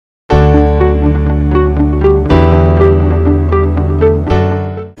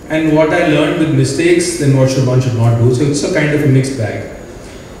and what I learned with mistakes, then what one should not do. So it's a kind of a mixed bag.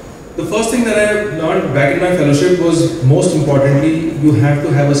 The first thing that I learned back in my fellowship was, most importantly, you have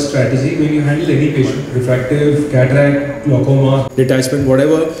to have a strategy when you handle any patient, refractive, cataract, glaucoma, detachment,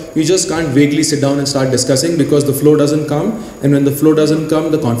 whatever. You just can't vaguely sit down and start discussing, because the flow doesn't come, and when the flow doesn't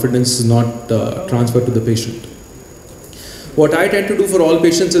come, the confidence is not transferred to the patient. What I tend to do for all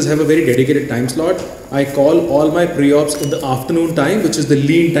patients is have a very dedicated time slot. I call all my pre-ops in the afternoon time, which is the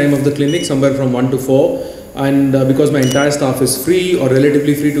lean time of the clinic, somewhere from 1 to 4. And because my entire staff is free or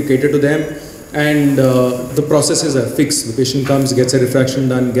relatively free to cater to them, and the processes are fixed. The patient comes, gets a refraction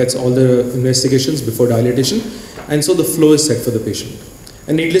done, gets all the investigations before dilatation, and so the flow is set for the patient.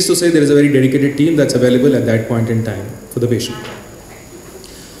 And needless to say, there is a very dedicated team that's available at that point in time for the patient.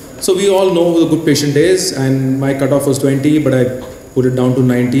 So we all know who the good patient is, and my cutoff was 20, but I put it down to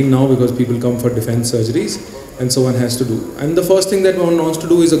 19 now because people come for defense surgeries, and so one has to do. And the first thing that one wants to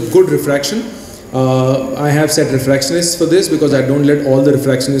do is a good refraction. I have set refractionists for this, because I don't let all the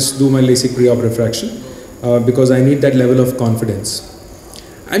refractionists do my LASIK pre-op refraction, because I need that level of confidence.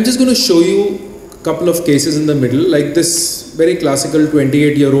 I'm just going to show you a couple of cases in the middle, like this very classical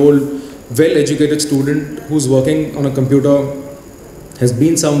 28-year-old well-educated student who's working on a computer, has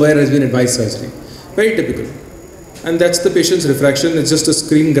been somewhere, has been advised surgery. Very typical. And that's the patient's refraction. It's just a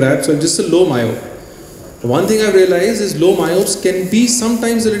screen grab, so just a low myope. One thing I've realized is low myopes can be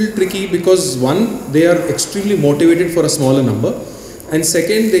sometimes a little tricky, because one, they are extremely motivated for a smaller number, and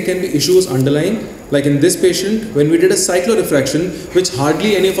second, there can be issues underlying. Like in this patient, when we did a cyclorefraction, which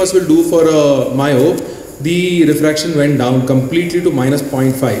hardly any of us will do for a myope, the refraction went down completely to minus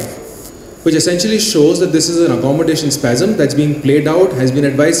 0.5, which essentially shows that this is an accommodation spasm that's being played out, has been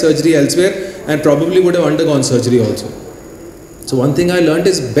advised surgery elsewhere, and probably would have undergone surgery also. So one thing I learned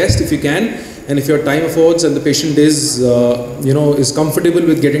is, best if you can, and if your time affords and the patient is, is comfortable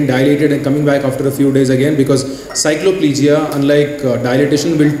with getting dilated and coming back after a few days again, because cycloplegia, unlike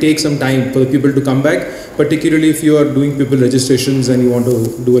dilatation, will take some time for the pupil to come back, particularly if you are doing pupil registrations and you want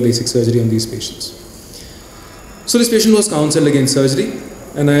to do a LASIK surgery on these patients. So this patient was counseled against surgery,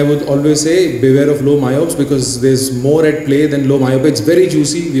 and I would always say beware of low myopes, because there's more at play than low myope. It's very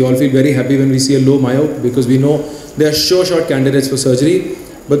juicy. We all feel very happy when we see a low myope, because we know they are sure shot candidates for surgery,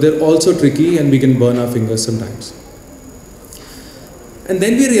 but they're also tricky and we can burn our fingers sometimes. And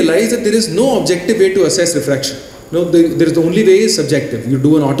then we realize that there is no objective way to assess refraction. No, there is the only way is subjective. You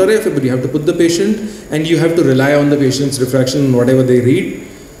do an autoref, but you have to put the patient, and you have to rely on the patient's refraction and whatever they read.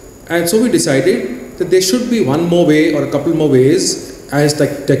 And so we decided that there should be one more way or a couple more ways as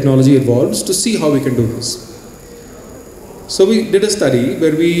technology evolves to see how we can do this. So we did a study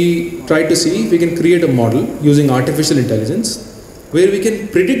where we tried to see if we can create a model using artificial intelligence, where we can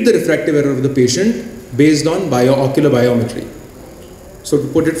predict the refractive error of the patient based on ocular biometry. So to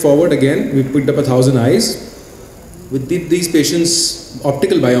put it forward again, we picked up 1,000 eyes with these patients'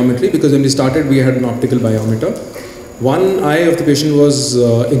 optical biometry, because when we started we had an optical biometer. One eye of the patient was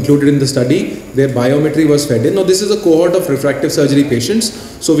included in the study, their biometry was fed in. Now this is a cohort of refractive surgery patients,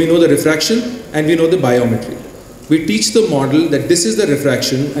 so we know the refraction and we know the biometry. We teach the model that this is the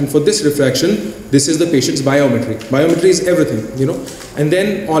refraction, and for this refraction, this is the patient's biometry. Biometry is everything, and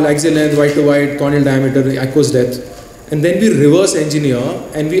then all axial length, white to white, corneal diameter, aqueous depth. And then we reverse engineer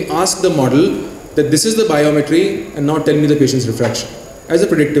and we ask the model that this is the biometry, and now tell me the patient's refraction as a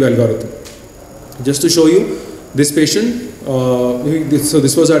predictive algorithm. Just to show you, this patient, so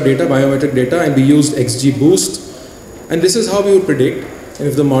this was our data, biometric data, and we used XGBoost, and this is how we would predict. And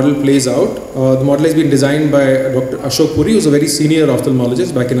if the model plays out, the model has been designed by Dr. Ashok Puri, who's a very senior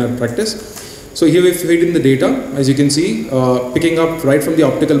ophthalmologist back in our practice. So here we've fed in the data, as you can see, picking up right from the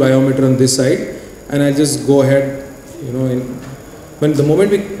optical biometer on this side, and I'll just go ahead, when the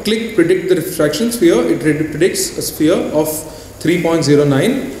moment we click predict the refraction sphere, it predicts a sphere of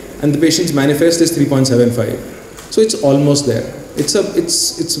 3.09, and the patient's manifest is 3.75. So it's almost there. It's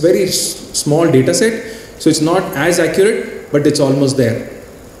a very small data set, so it's not as accurate, but it's almost there.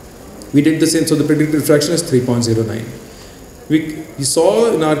 We did the same, so the predicted refraction is 3.09. We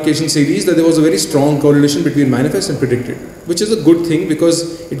saw in our patient series that there was a very strong correlation between manifest and predicted, which is a good thing,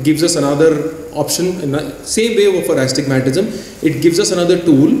 because it gives us another option. In the same way for astigmatism, it gives us another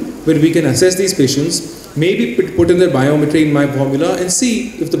tool where we can assess these patients, maybe put in their biometry in my formula and see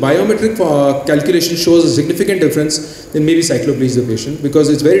if the biometric calculation shows a significant difference, then maybe cycloplegia the patient, because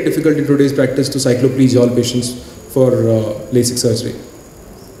it's very difficult in today's practice to cycloplegia all patients for LASIK surgery.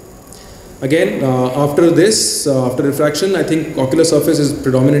 Again, after this, after refraction, I think ocular surface is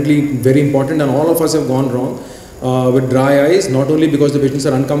predominantly very important, and all of us have gone wrong with dry eyes, not only because the patients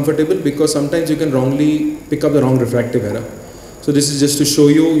are uncomfortable, because sometimes you can wrongly pick up the wrong refractive error. So this is just to show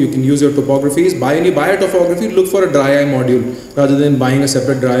you, you can use your topographies. When you buy a topography, look for a dry eye module rather than buying a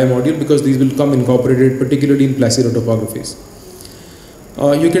separate dry eye module, because these will come incorporated, particularly in placido topographies.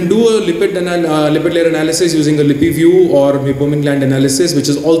 You can do a lipid layer analysis using a LipiView or meibomian gland analysis, which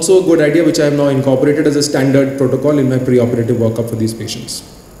is also a good idea, which I have now incorporated as a standard protocol in my preoperative workup for these patients.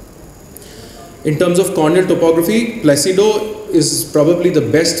 In terms of corneal topography, placido is probably the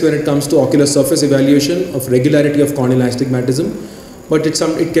best when it comes to ocular surface evaluation of regularity of corneal astigmatism, but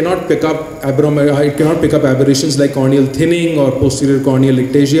it cannot pick up aberrations like corneal thinning or posterior corneal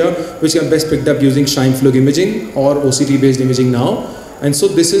ectasia, which are best picked up using Scheimpflug imaging or OCT based imaging now. And so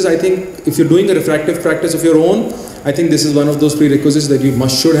this is, I think, if you're doing a refractive practice of your own, I think this is one of those prerequisites that you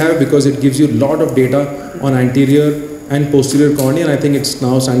should have, because it gives you a lot of data on anterior and posterior cornea, and I think it's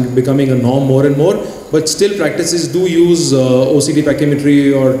now becoming a norm more and more. But still, practices do use OCT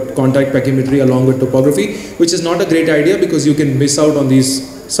pachymetry or contact pachymetry along with topography, which is not a great idea because you can miss out on these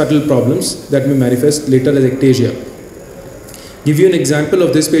subtle problems that may manifest later as ectasia. Give you an example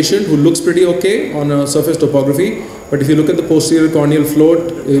of this patient who looks pretty okay on a surface topography, but if you look at the posterior corneal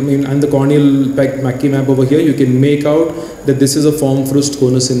float and the corneal Mackie map over here, you can make out that this is a form frust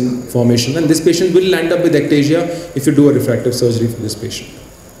conus in formation, and this patient will land up with ectasia if you do a refractive surgery for this patient.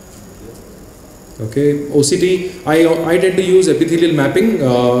 Okay, OCT, I tend to use epithelial mapping.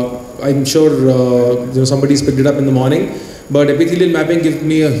 I'm sure somebody's picked it up in the morning. But epithelial mapping gives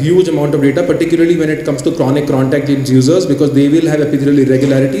me a huge amount of data, particularly when it comes to chronic contact lens users, because they will have epithelial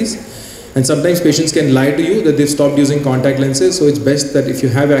irregularities. And sometimes patients can lie to you that they've stopped using contact lenses. So it's best that if you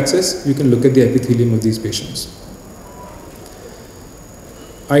have access, you can look at the epithelium of these patients.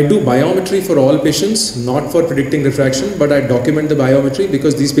 I do biometry for all patients, not for predicting refraction, but I document the biometry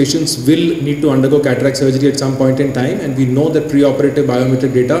because these patients will need to undergo cataract surgery at some point in time, and we know that preoperative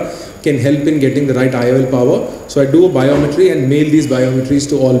biometric data can help in getting the right IOL power. So I do a biometry and mail these biometries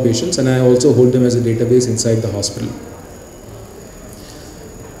to all patients, and I also hold them as a database inside the hospital.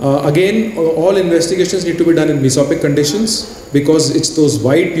 Again, all investigations need to be done in mesopic conditions, because it's those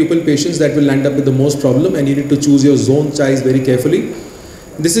wide pupil patients that will end up with the most problem, and you need to choose your zone size very carefully.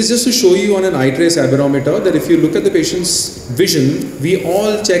 This is just to show you on an eye trace aberrometer that if you look at the patient's vision, we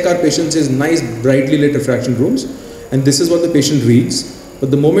all check our patients in nice brightly lit refraction rooms, and this is what the patient reads.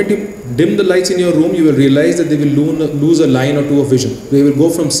 But the moment you dim the lights in your room, you will realize that they will lose a line or two of vision. They will go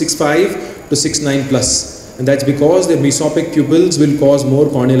from 6.5 to 6.9 plus, and that's because their mesopic pupils will cause more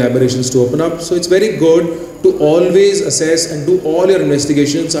corneal aberrations to open up. So it's very good to always assess and do all your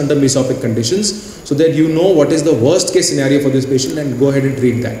investigations under mesopic conditions, so that you know what is the worst case scenario for this patient and go ahead and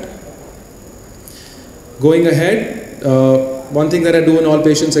treat that. Going ahead, one thing that I do in all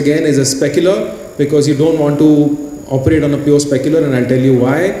patients again is a specular, because you don't want to operate on a pure specular, and I'll tell you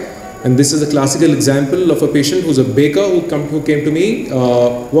why. And this is a classical example of a patient who's a baker who came to me,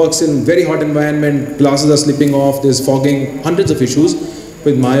 works in very hot environment, glasses are slipping off, there's fogging, hundreds of issues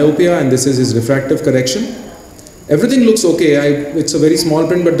with myopia, and this is his refractive correction. Everything looks okay. It's a very small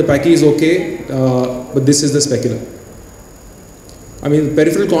print, but the pachy is okay. But this is the specular. I mean,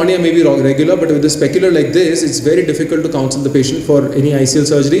 peripheral cornea may be regular, but with the specular like this, it's very difficult to counsel the patient for any ICL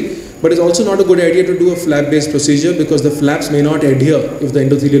surgery. But it's also not a good idea to do a flap-based procedure, because the flaps may not adhere if the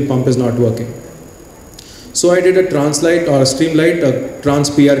endothelial pump is not working. So I did a translight or a streamlight, a trans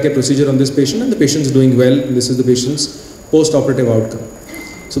PRK procedure on this patient, and the patient is doing well. And this is the patient's post-operative outcome.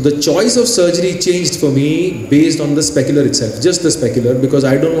 So the choice of surgery changed for me based on the specular itself, just the specular, because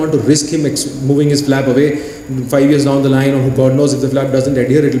I don't want to risk him moving his flap away 5 years down the line, or God knows if the flap doesn't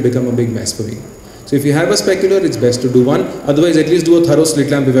adhere, it will become a big mess for me. So if you have a specular, it's best to do one. Otherwise, at least do a thorough slit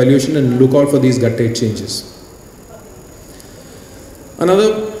lamp evaluation and look out for these gut-tight changes.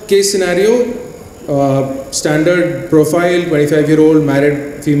 Another case scenario, standard profile, 25-year-old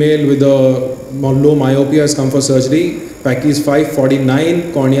married female with a low myopia has come for surgery. Pachy is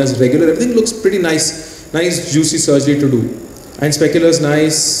 549, cornea is regular, everything looks pretty nice. Nice juicy surgery to do. And specular is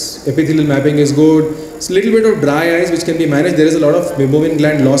nice, epithelial mapping is good. It's a little bit of dry eyes which can be managed. There is a lot of meibomian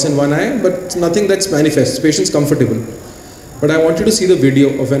gland loss in one eye, but it's nothing that's manifest. Patient's comfortable. But I want you to see the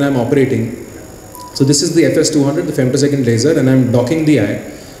video of when I'm operating. So this is the FS200, the femtosecond laser, and I'm docking the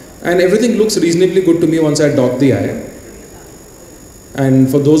eye. And everything looks reasonably good to me once I dock the eye.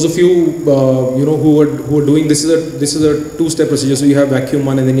 And for those of you, who are doing, this is a two-step procedure. So you have vacuum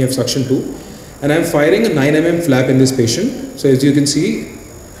 1 and then you have suction 2. And I'm firing a 9 mm flap in this patient. So as you can see,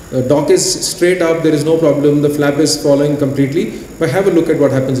 the dock is straight up, there is no problem, the flap is following completely. But have a look at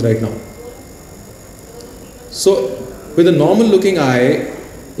what happens right now. So with a normal looking eye,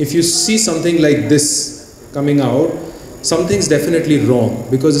 if you see something like this coming out, something's definitely wrong,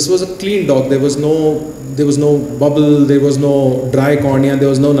 because this was a clean dog. There was no bubble, there was no dry cornea, there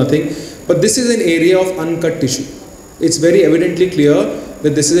was no nothing. But this is an area of uncut tissue. It's very evidently clear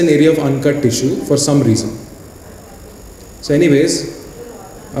that this is an area of uncut tissue for some reason. So anyways,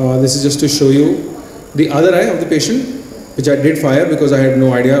 this is just to show you the other eye of the patient, which I did fire because I had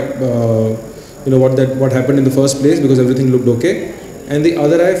no idea what happened in the first place, because everything looked okay. And the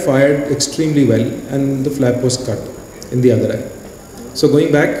other eye fired extremely well, and the flap was cut in the other eye. So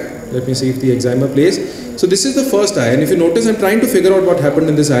going back, let me see if the examiner plays. So this is the first eye, and if you notice, I'm trying to figure out what happened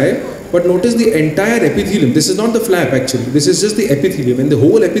in this eye, but notice the entire epithelium. This is not the flap actually, this is just the epithelium, and the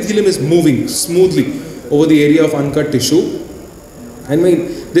whole epithelium is moving smoothly over the area of uncut tissue. I've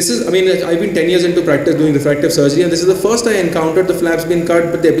been 10 years into practice doing refractive surgery, and this is the first I encountered the flaps being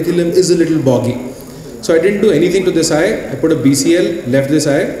cut, but the epithelium is a little boggy. So I didn't do anything to this eye. I put a BCL, left this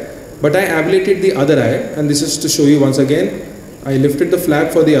eye, but I ablated the other eye, and this is to show you once again. I lifted the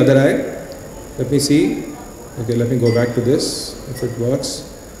flap for the other eye. Let me see. Okay, let me go back to this, if it works.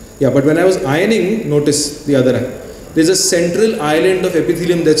 Yeah, but when I was ironing, notice the other eye. There's a central island of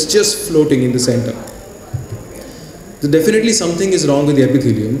epithelium that's just floating in the center. So definitely something is wrong with the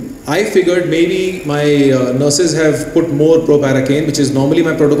epithelium. I figured maybe my nurses have put more proparacaine, which is normally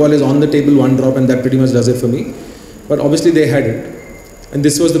my protocol is on the table 1 drop, and that pretty much does it for me. But obviously they hadn't. And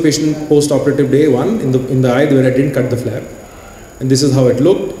this was the patient post-operative day 1 in the eye where I didn't cut the flap. And this is how it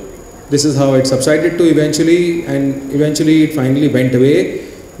looked. This is how it subsided to eventually, and eventually it finally went away.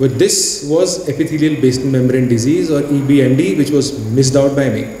 But this was epithelial basement membrane disease, or EBMD, which was missed out by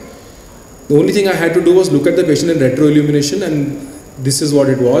me. The only thing I had to do was look at the patient in retroillumination, and this is what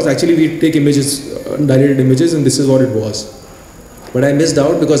it was. Actually, we take images, dilated images, and this is what it was. But I missed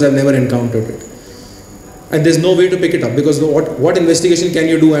out because I've never encountered it. And there's no way to pick it up, because what investigation can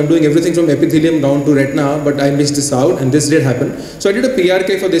you do? I'm doing everything from epithelium down to retina, but I missed this out, and this did happen. So I did a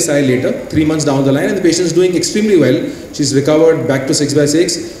PRK for this eye later, 3 months down the line, and the patient's doing extremely well. She's recovered back to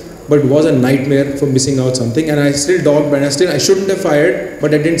 6/6. But it was a nightmare for missing out something, and I still dogged, and I shouldn't have fired,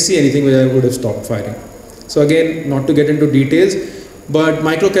 but I didn't see anything where I would have stopped firing. So again, not to get into details, but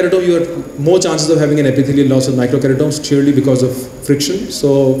microkeratome, you have more chances of having an epithelial loss with microkeratomes, surely because of friction.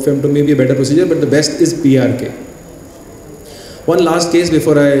 So femto may be a better procedure, but the best is PRK. One last case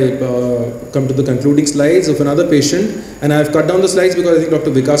before I come to the concluding slides of another patient, and I have cut down the slides because I think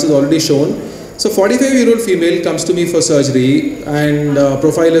Dr. Vikas has already shown. So 45-year-old female comes to me for surgery, and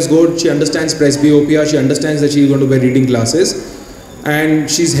profile is good. She understands presbyopia. She understands that she is going to wear reading glasses, and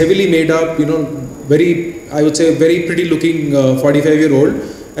she's heavily made up, I would say very pretty looking 45-year-old.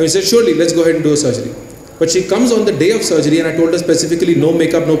 And we said, surely, let's go ahead and do a surgery. But she comes on the day of surgery, and I told her specifically no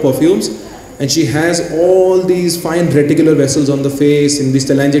makeup, no perfumes, and she has all these fine reticular vessels on the face, in these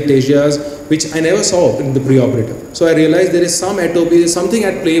telangiectasias, which I never saw in the preoperative. So I realized there is some atopy, something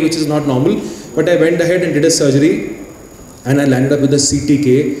at play which is not normal. But I went ahead and did a surgery, and I landed up with a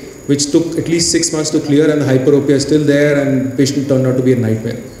CTK, which took at least 6 months to clear, and the hyperopia is still there, and the patient turned out to be a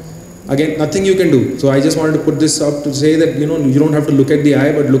nightmare. Again, nothing you can do. So I just wanted to put this up to say that you don't have to look at the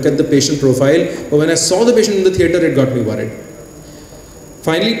eye, but look at the patient profile. But when I saw the patient in the theatre, it got me worried.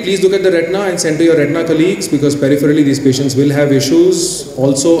 Finally, please look at the retina and send to your retina colleagues, because peripherally these patients will have issues.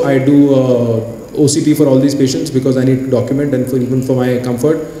 Also, I do OCT for all these patients because I need to document, and even for my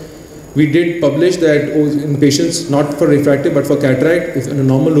comfort. We did publish that in patients, not for refractive but for cataract, if in a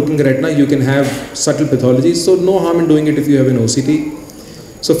normal looking retina you can have subtle pathologies, so no harm in doing it if you have an OCT.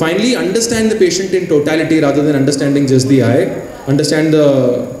 So finally, understand the patient in totality rather than understanding just the eye. Understand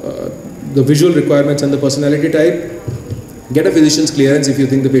the visual requirements and the personality type. Get a physician's clearance if you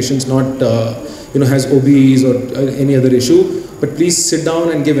think the patient's not has OBs or any other issue. But please sit down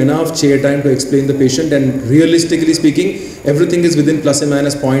and give enough chair time to explain the patient, and realistically speaking, everything is within plus or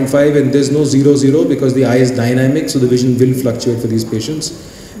minus 0.5, and there's no 0, because the eye is dynamic, so the vision will fluctuate for these patients.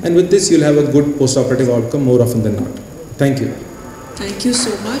 And with this, you'll have a good post-operative outcome more often than not. Thank you. Thank you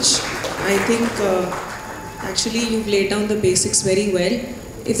so much. I think actually you've laid down the basics very well.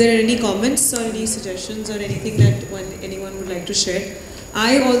 If there are any comments or any suggestions or anything that anyone would like to share.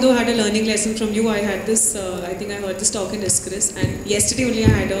 I, although had a learning lesson from you, I had this, I think I heard this talk in ISCRIS, and yesterday only I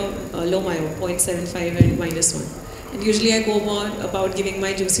had a low myo, 0.75 and -1. And usually I go more about giving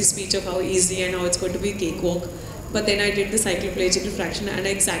my juicy speech of how easy and how it's going to be cakewalk. But then I did the cycloplegic refraction and I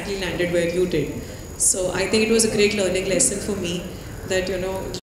exactly landed where you did. So I think it was a great learning lesson for me that,